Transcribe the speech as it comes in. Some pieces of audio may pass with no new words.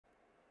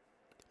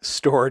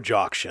storage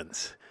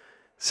auctions.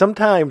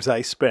 Sometimes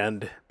I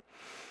spend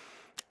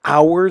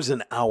hours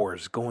and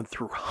hours going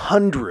through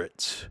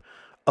hundreds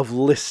of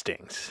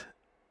listings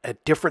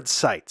at different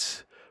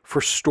sites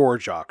for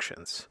storage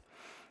auctions.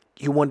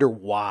 You wonder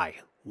why.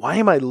 Why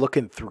am I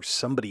looking through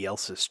somebody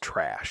else's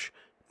trash?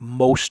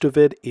 Most of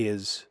it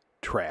is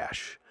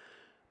trash.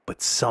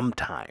 But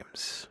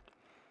sometimes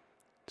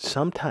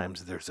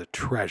there's a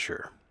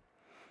treasure.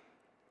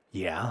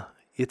 Yeah,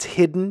 it's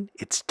hidden,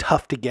 it's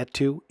tough to get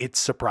to, it's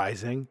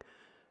surprising,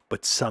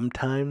 but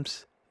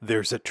sometimes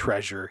there's a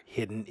treasure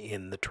hidden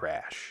in the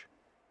trash.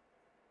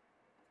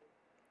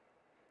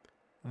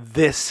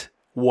 This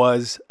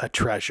was a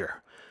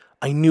treasure.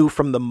 I knew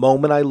from the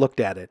moment I looked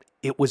at it,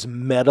 it was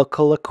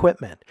medical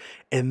equipment.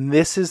 And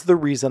this is the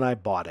reason I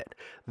bought it.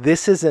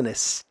 This is an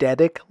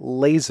aesthetic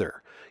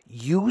laser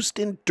used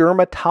in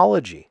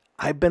dermatology.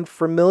 I've been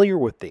familiar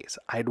with these.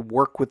 I'd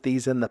worked with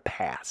these in the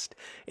past.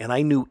 And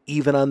I knew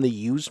even on the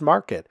used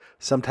market,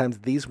 sometimes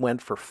these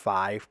went for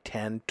 $5,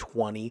 $10,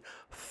 $20,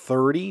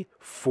 $30,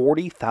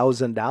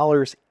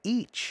 $40,000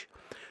 each.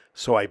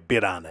 So I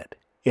bid on it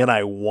and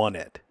I won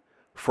it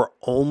for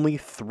only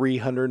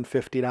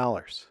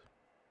 $350.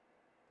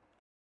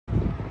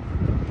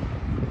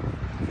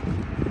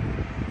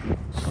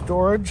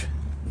 Storage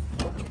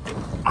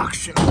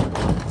auction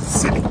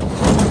city.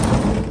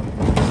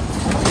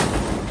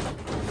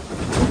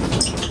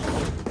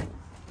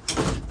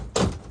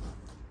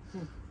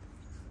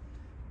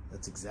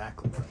 That's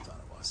exactly what I thought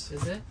it was.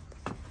 Is it?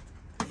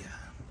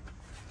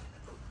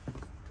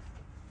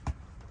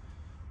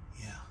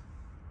 Yeah.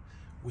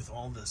 With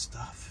all this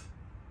stuff.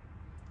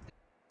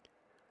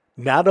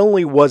 Not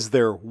only was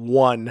there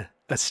one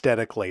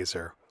aesthetic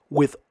laser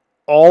with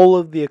all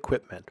of the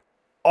equipment,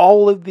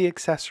 all of the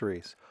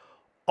accessories,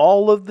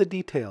 all of the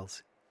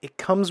details, it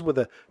comes with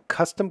a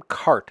custom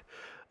cart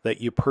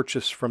that you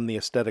purchase from the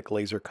aesthetic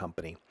laser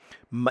company.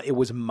 It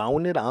was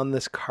mounted on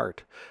this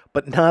cart.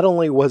 But not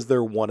only was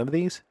there one of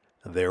these,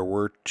 there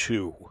were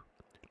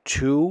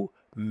two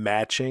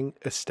matching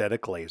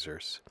aesthetic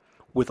lasers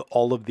with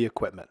all of the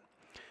equipment.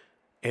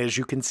 As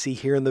you can see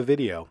here in the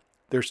video,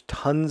 there's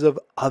tons of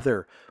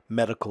other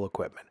medical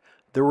equipment.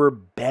 There were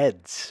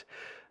beds.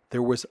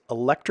 There was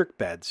electric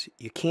beds.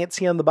 You can't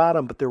see on the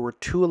bottom, but there were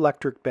 2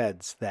 electric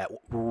beds that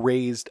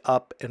raised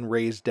up and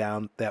raised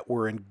down that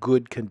were in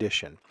good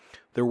condition.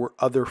 There were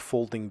other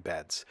folding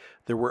beds.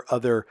 There were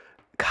other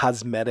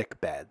cosmetic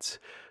beds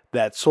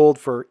that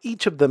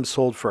each of them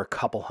sold for a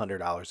couple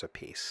 $100 a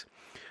piece.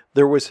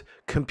 There was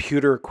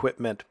computer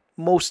equipment.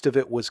 Most of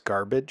it was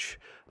garbage.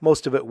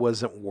 Most of it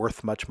wasn't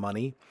worth much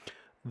money.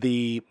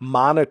 The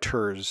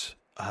monitors,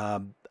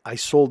 I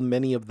sold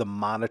many of the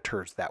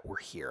monitors that were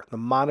here. The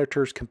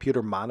monitors,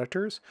 computer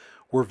monitors,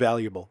 were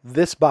valuable.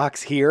 This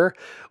box here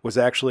was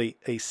actually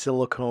a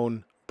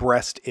silicone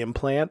breast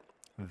implant.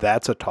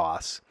 That's a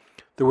toss.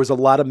 There was a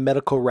lot of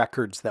medical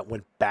records that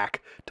went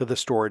back to the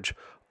storage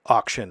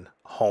auction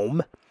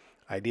home.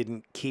 I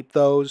didn't keep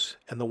those,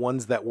 and the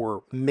ones that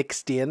were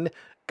mixed in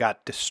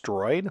got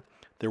destroyed.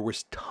 There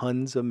was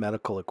tons of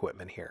medical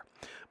equipment here.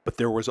 But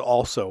there was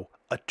also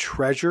a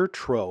treasure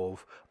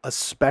trove of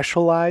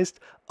specialized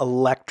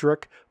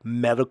electric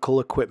medical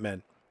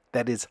equipment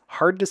that is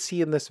hard to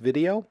see in this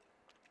video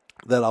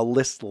that I'll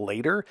list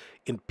later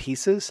in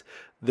pieces.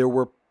 There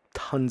were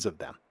tons of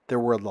them. There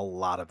were a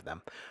lot of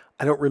them.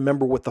 I don't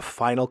remember what the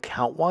final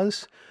count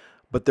was,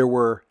 but there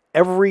were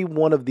every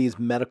one of these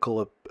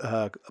medical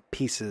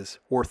pieces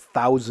were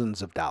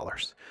thousands of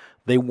dollars.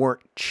 They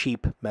weren't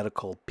cheap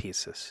medical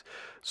pieces.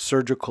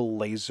 Surgical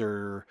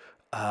laser,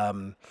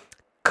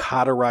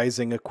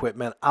 cauterizing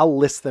equipment. I'll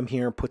list them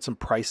here and put some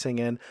pricing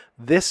in.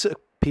 This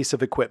piece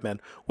of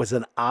equipment was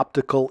an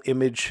optical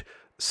image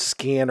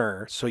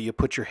scanner. So you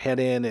put your head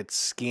in, it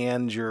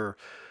scans your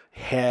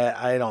head.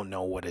 I don't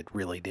know what it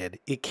really did.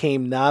 It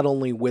came not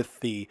only with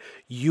the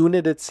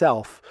unit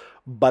itself,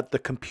 but the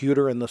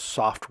computer and the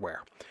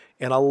software.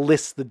 And I'll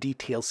list the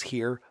details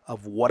here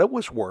of what it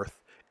was worth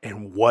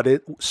and what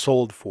it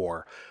sold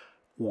for,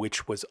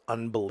 which was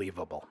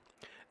unbelievable.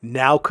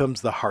 Now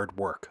comes the hard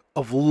work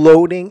of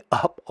loading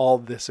up all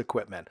this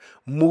equipment,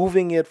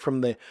 moving it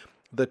from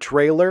the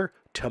trailer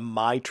to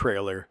my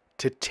trailer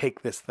to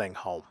take this thing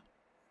home.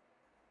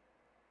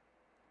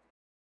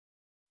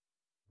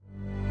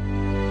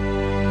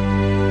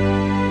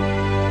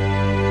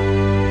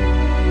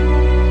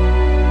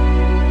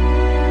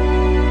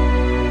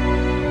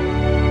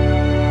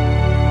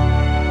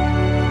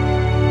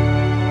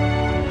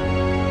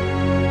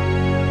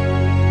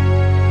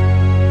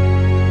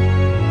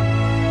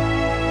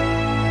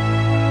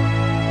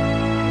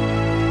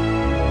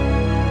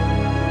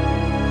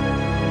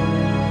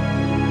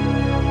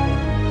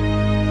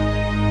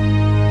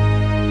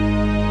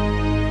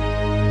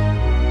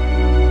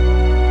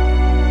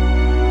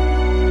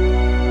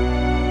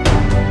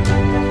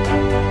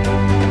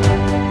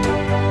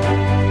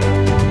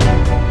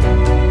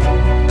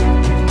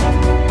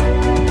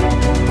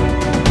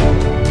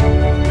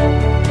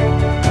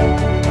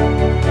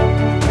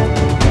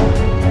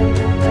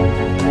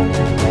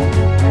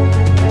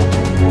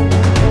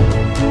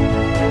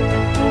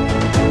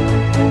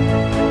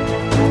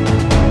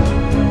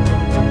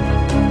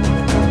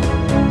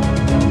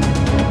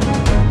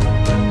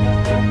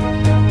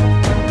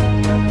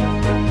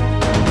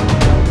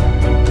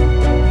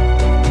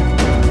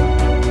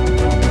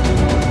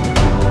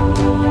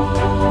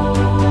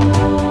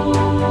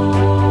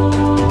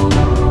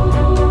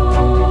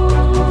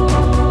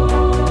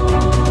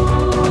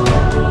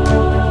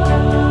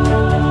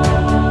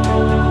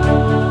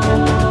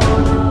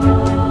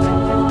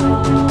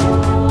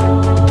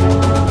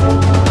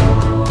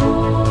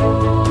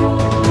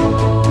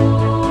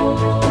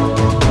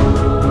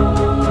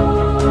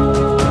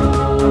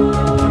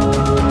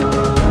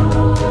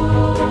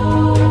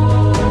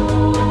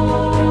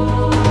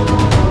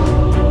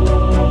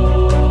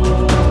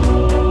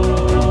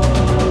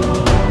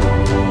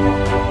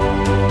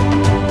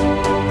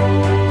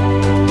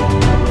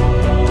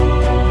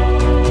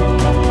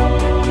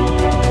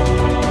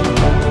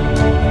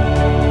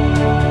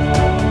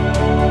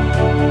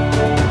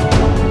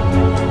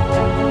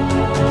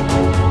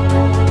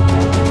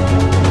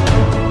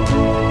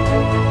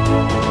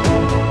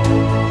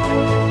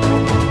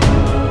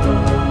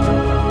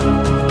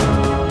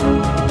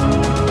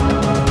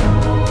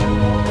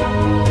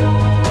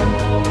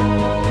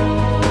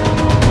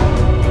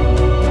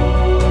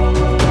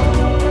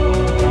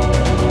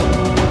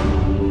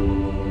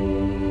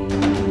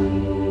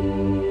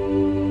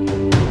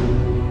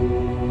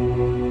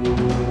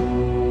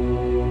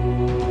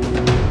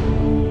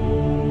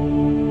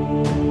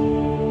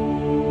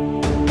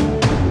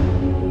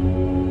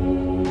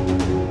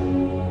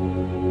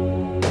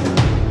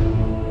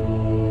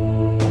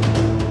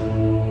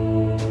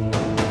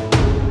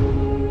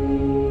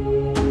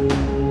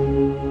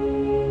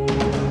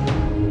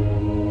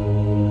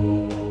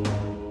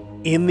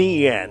 In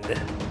the end,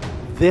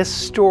 this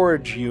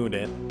storage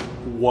unit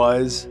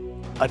was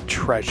a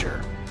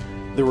treasure.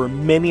 There were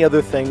many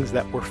other things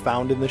that were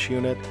found in this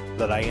unit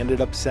that I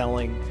ended up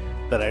selling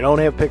that I don't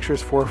have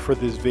pictures for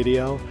this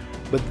video,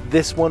 but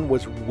this one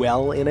was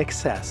well in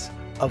excess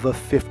of a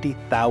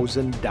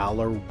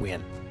 $50,000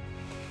 win.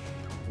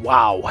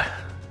 Wow.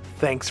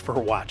 Thanks for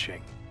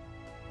watching.